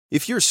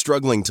If you're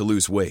struggling to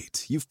lose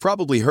weight, you've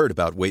probably heard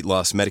about weight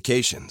loss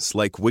medications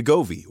like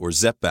Wegovy or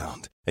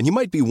Zepbound, and you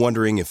might be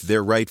wondering if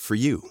they're right for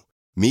you.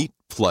 Meet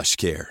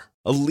PlushCare,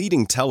 a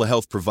leading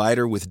telehealth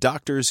provider with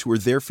doctors who are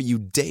there for you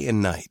day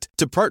and night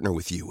to partner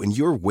with you in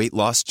your weight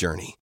loss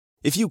journey.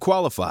 If you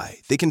qualify,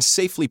 they can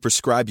safely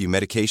prescribe you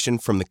medication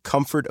from the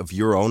comfort of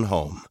your own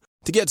home.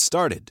 To get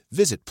started,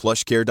 visit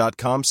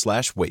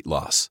plushcare.com/weight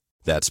loss.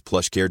 That's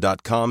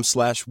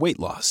plushcare.com/weight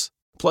loss.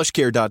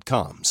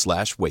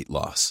 plushcare.com/weight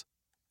loss.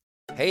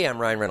 Hey, I'm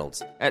Ryan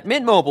Reynolds. At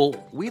Mint Mobile,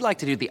 we like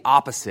to do the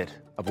opposite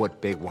of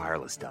what Big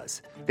Wireless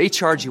does. They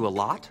charge you a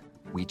lot,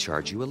 we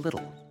charge you a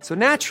little. So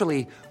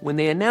naturally, when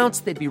they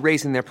announced they'd be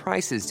raising their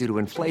prices due to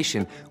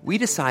inflation, we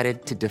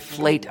decided to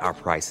deflate our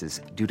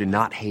prices due to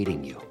not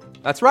hating you.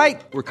 That's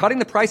right. We're cutting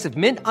the price of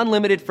Mint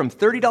Unlimited from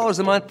 $30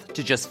 a month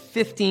to just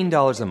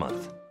 $15 a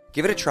month.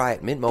 Give it a try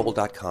at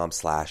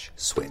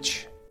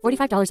mintmobile.com/switch.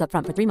 $45 up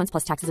front for 3 months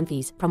plus taxes and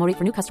fees. Promo rate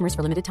for new customers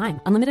for limited time.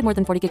 Unlimited more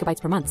than 40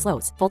 gigabytes per month.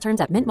 Slows full terms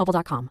at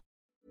mintmobile.com.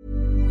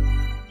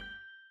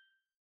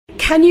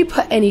 Can you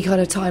put any kind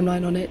of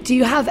timeline on it? Do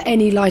you have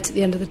any light at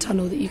the end of the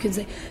tunnel that you can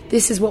say,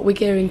 this is what we're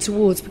gearing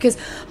towards? Because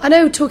I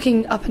know,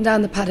 talking up and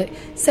down the paddock,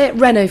 say at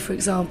Renault, for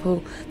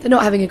example, they're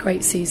not having a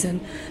great season.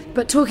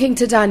 But talking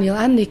to Daniel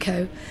and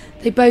Nico,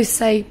 they both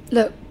say,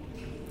 look,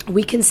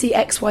 we can see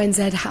X, Y and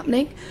Z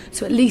happening.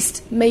 So at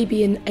least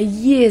maybe in a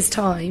year's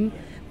time,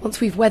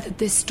 once we've weathered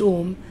this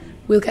storm,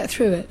 we'll get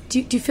through it.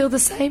 Do you feel the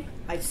same?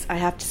 I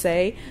have to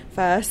say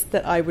first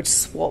that I would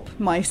swap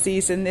my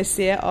season this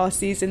year, our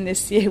season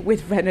this year,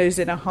 with Renault's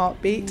in a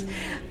heartbeat.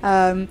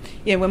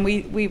 When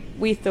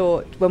we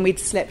thought, when we'd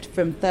slipped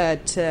from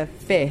third to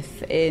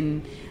fifth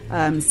in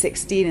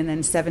 16 and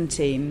then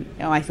 17,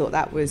 I thought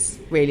that was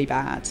really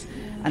bad.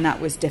 And that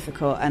was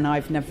difficult, and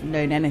I've never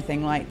known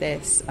anything like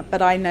this.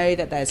 But I know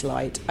that there's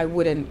light. I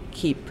wouldn't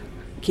keep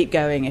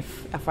going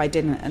if I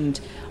didn't, and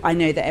I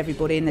know that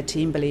everybody in the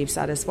team believes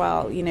that as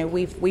well. You know,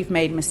 we've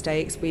made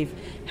mistakes, we've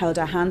held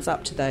our hands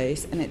up to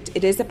those, and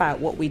it is about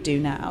what we do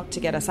now to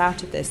get us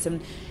out of this.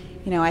 And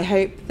you know, I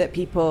hope that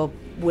people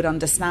would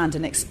understand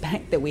and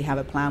expect that we have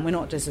a plan. We're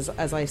not just,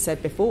 as I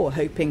said before,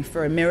 hoping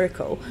for a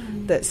miracle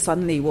that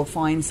suddenly we'll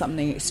find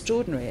something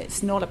extraordinary.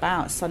 It's not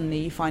about suddenly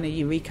you find a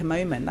eureka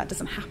moment. That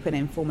doesn't happen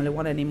in Formula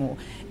One anymore.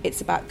 It's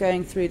about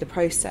going through the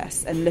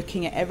process and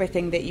looking at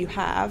everything that you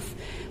have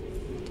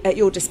at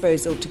your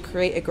disposal to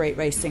create a great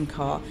racing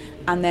car,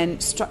 and then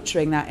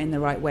structuring that in the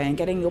right way and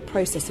getting your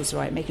processes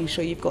right, making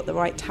sure you've got the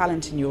right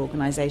talent in your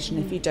organisation.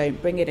 If you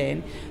don't, bring it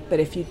in, but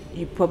if you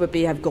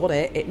probably have got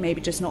it, it maybe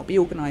just not be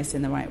organised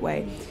in the right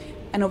way.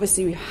 And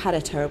obviously we had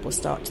a terrible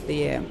start to the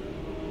year,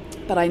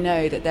 but I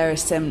know that there are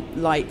some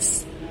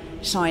lights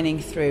shining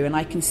through, and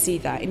I can see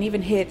that. And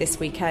even here this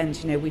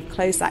weekend, you know, we've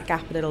closed that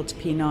gap a little to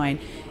P9,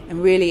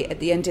 and really at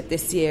the end of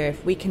this year,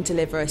 if we can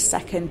deliver a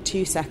second,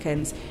 2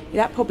 seconds,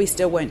 that probably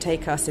still won't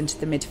take us into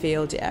the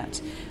midfield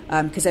yet,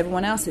 because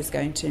everyone else is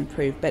going to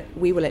improve, but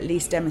we will at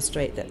least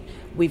demonstrate that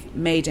we've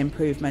made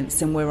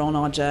improvements and we're on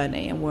our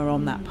journey and we're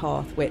on that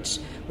path, which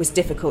was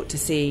difficult to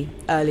see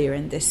earlier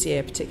in this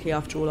year, particularly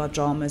after all our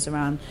dramas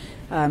around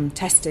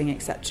testing,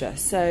 etc.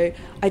 So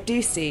I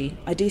do see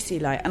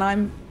light, and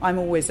I'm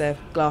always a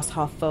glass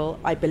half full.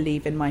 I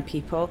believe in my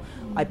people.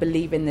 I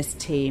believe in this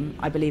team.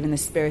 I believe in the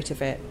spirit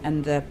of it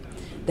and the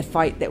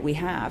fight that we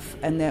have,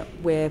 and that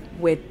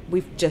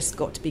we've just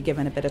got to be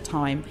given a bit of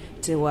time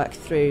to work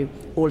through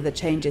all of the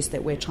changes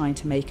that we're trying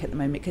to make at the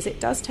moment, because it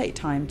does take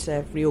time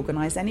to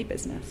reorganise any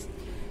business.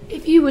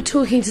 If you were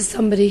talking to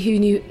somebody who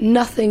knew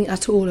nothing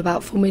at all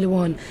about Formula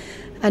One,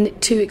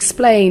 and to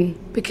explain,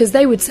 because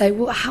they would say,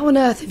 well, how on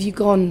earth have you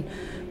gone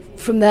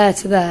from there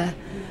to there?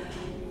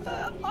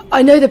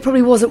 I know there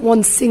probably wasn't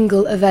one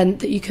single event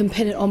that you can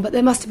pin it on, but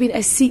there must have been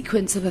a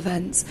sequence of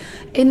events.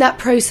 In that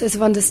process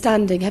of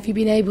understanding, have you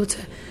been able to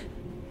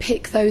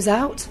pick those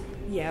out?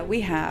 Yeah, we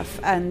have,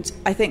 and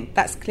I think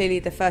that's clearly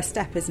the first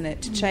step, isn't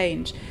it, to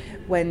change,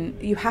 when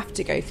you have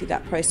to go through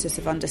that process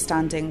of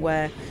understanding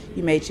where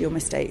you made your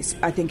mistakes.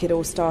 I think it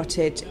all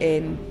started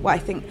in, well, I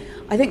think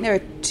there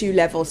are 2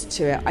 levels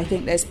to it. I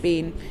think there's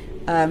been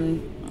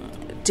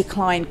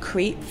decline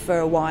creep for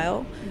a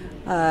while,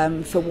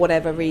 for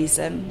whatever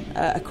reason,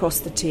 across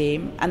the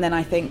team. And then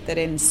I think that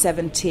in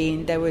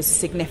 17 there was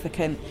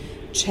significant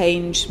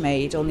change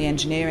made on the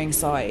engineering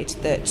side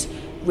that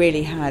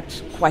really had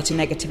quite a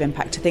negative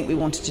impact. I think we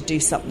wanted to do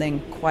something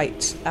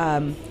quite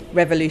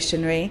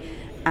revolutionary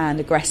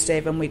and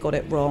aggressive, and we got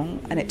it wrong,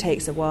 and it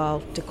takes a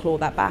while to claw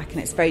that back, and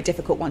it's very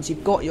difficult once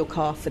you've got your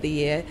car for the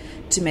year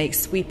to make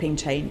sweeping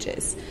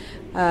changes.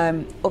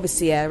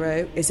 Obviously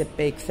aero is a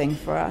big thing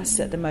for us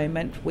at the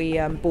moment. We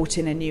brought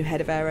in a new head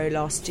of aero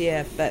last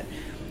year, but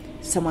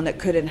someone that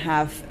couldn't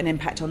have an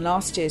impact on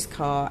last year's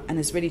car, and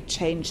has really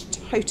changed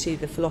totally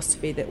the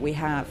philosophy that we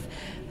have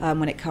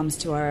when it comes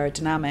to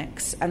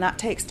aerodynamics, and that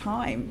takes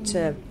time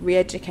to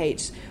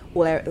re-educate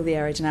all the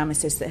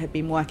aerodynamicists that have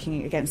been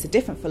working against a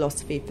different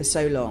philosophy for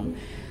so long.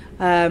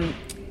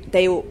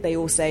 they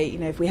all say,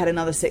 if we had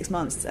another 6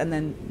 months, and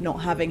then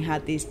not having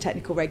had these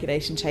technical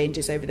regulation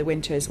changes over the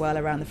winter as well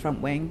around the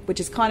front wing, which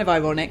is kind of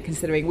ironic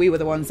considering we were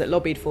the ones that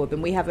lobbied for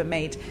them. We haven't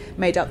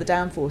made up the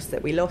downforce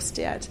that we lost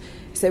yet.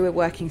 So we're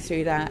working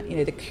through that.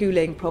 The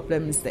cooling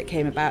problems that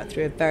came about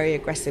through a very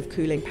aggressive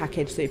cooling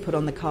package that we put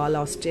on the car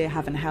last year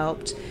haven't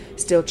helped.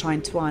 Still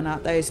trying to iron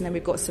out those. And then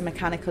we've got some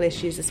mechanical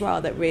issues as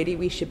well that really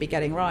we should be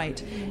getting right.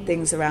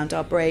 Things around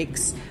our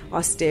brakes,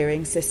 our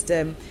steering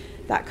system,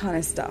 that kind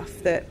of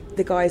stuff that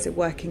the guys are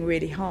working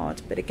really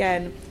hard. But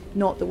again,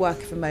 not the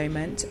work of a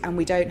moment, and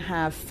we don't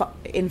have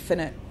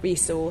infinite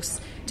resource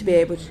to be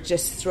able to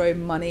just throw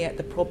money at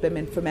the problem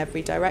in from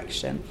every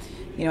direction.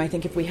 I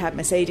think if we had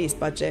Mercedes'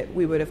 budget,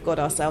 we would have got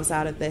ourselves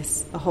out of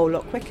this a whole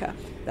lot quicker.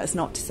 That's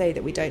not to say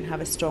that we don't have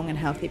a strong and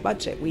healthy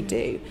budget. We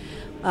do.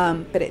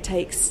 But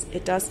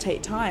it does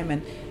take time.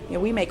 And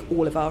we make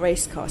all of our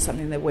race cars,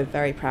 something that we're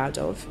very proud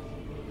of,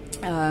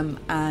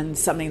 and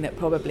something that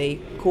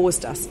probably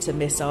caused us to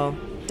miss our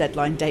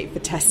deadline date for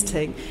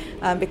testing,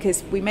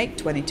 because we make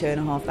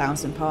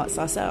 22,500 parts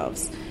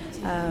ourselves.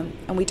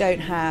 And we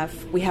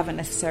haven't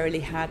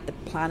necessarily had the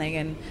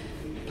planning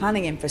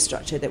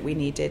infrastructure that we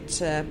needed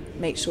to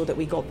make sure that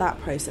we got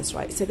that process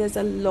right. So there's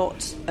a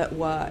lot at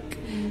work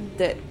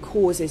that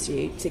causes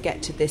you to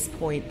get to this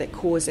point, that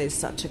causes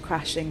such a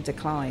crashing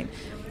decline.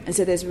 And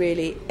so there's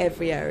really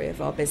every area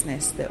of our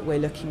business that we're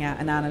looking at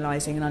and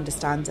analysing and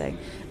understanding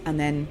and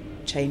then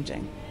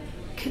changing.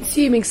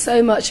 Consuming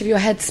so much of your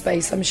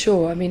headspace, I'm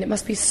sure. I mean, it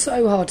must be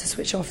so hard to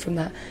switch off from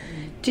that.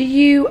 Do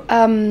you...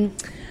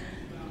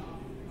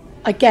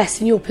 I guess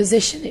in your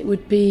position it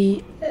would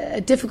be a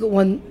difficult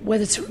one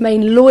whether to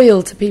remain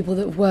loyal to people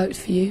that have worked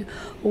for you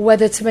or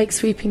whether to make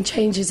sweeping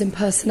changes in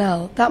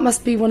personnel. That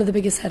must be one of the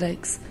biggest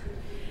headaches.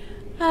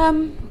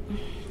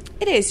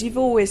 It is. You've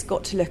always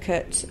got to look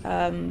at,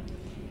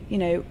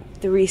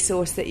 the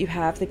resource that you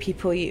have, the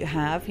people you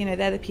have.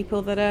 They're the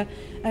people that are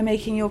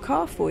making your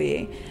car for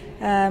you.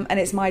 And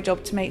it's my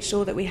job to make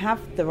sure that we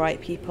have the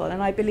right people.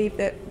 And I believe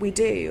that we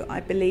do. I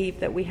believe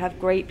that we have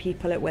great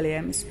people at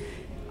Williams.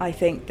 I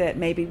think that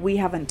maybe we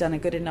haven't done a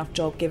good enough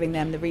job giving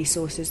them the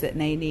resources that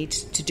they need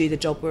to do the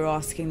job we're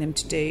asking them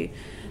to do.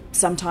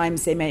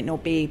 Sometimes they may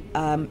not be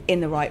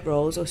in the right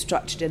roles or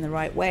structured in the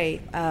right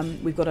way.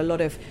 We've got a lot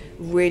of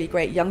really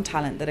great young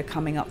talent that are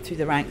coming up through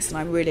the ranks, and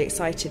I'm really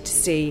excited to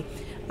see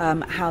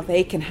how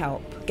they can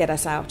help get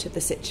us out of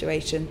the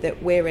situation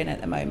that we're in at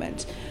the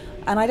moment.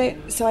 And I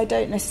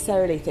don't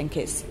necessarily think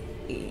it's,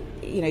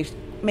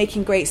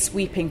 making great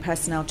sweeping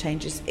personnel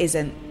changes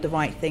isn't the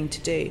right thing to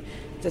do.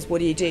 Because what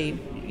do?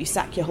 You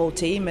sack your whole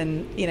team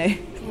and,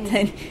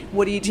 then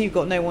what do? You've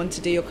got no one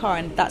to do your car,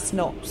 and that's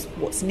not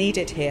what's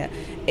needed here.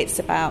 It's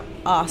about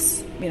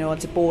us,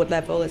 at a board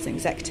level, as an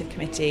executive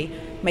committee,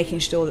 making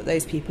sure that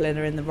those people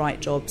are in the right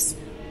jobs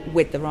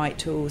with the right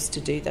tools to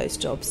do those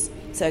jobs.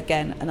 So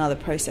again, another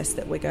process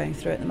that we're going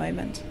through at the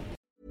moment.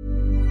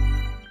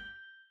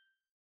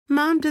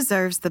 Mom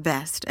deserves the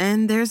best,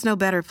 and there's no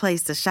better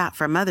place to shop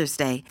for Mother's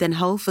Day than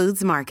Whole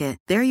Foods Market.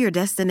 They're your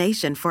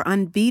destination for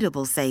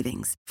unbeatable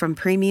savings, from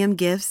premium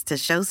gifts to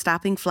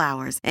show-stopping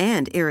flowers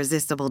and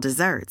irresistible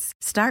desserts.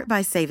 Start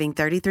by saving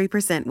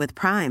 33% with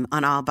Prime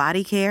on all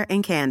body care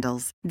and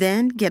candles.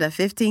 Then get a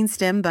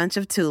 15-stem bunch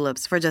of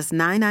tulips for just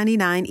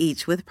 $9.99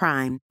 each with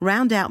Prime.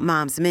 Round out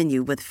Mom's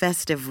menu with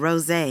festive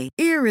rosé,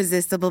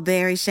 irresistible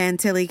berry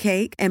chantilly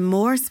cake, and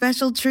more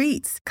special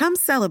treats. Come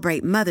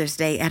celebrate Mother's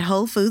Day at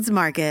Whole Foods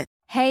Market.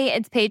 Hey,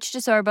 it's Paige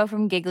DeSorbo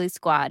from Giggly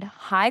Squad.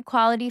 High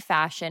quality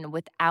fashion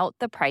without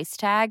the price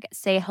tag.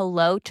 Say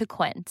hello to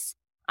Quince.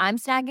 I'm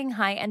snagging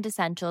high-end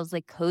essentials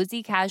like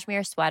cozy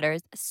cashmere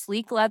sweaters,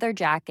 sleek leather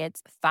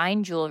jackets,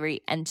 fine jewelry,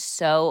 and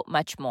so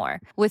much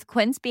more. With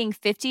Quince being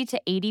 50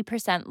 to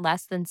 80%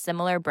 less than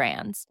similar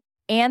brands.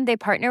 And they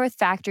partner with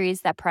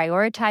factories that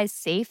prioritize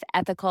safe,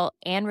 ethical,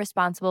 and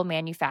responsible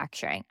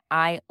manufacturing.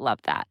 I love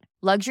that.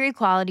 Luxury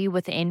quality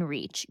within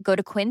reach. Go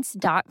to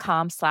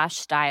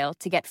quince.com/style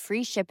to get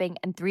free shipping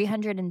and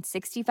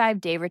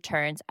 365-day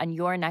returns on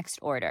your next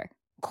order.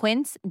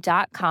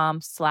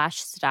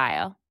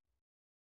 Quince.com/style.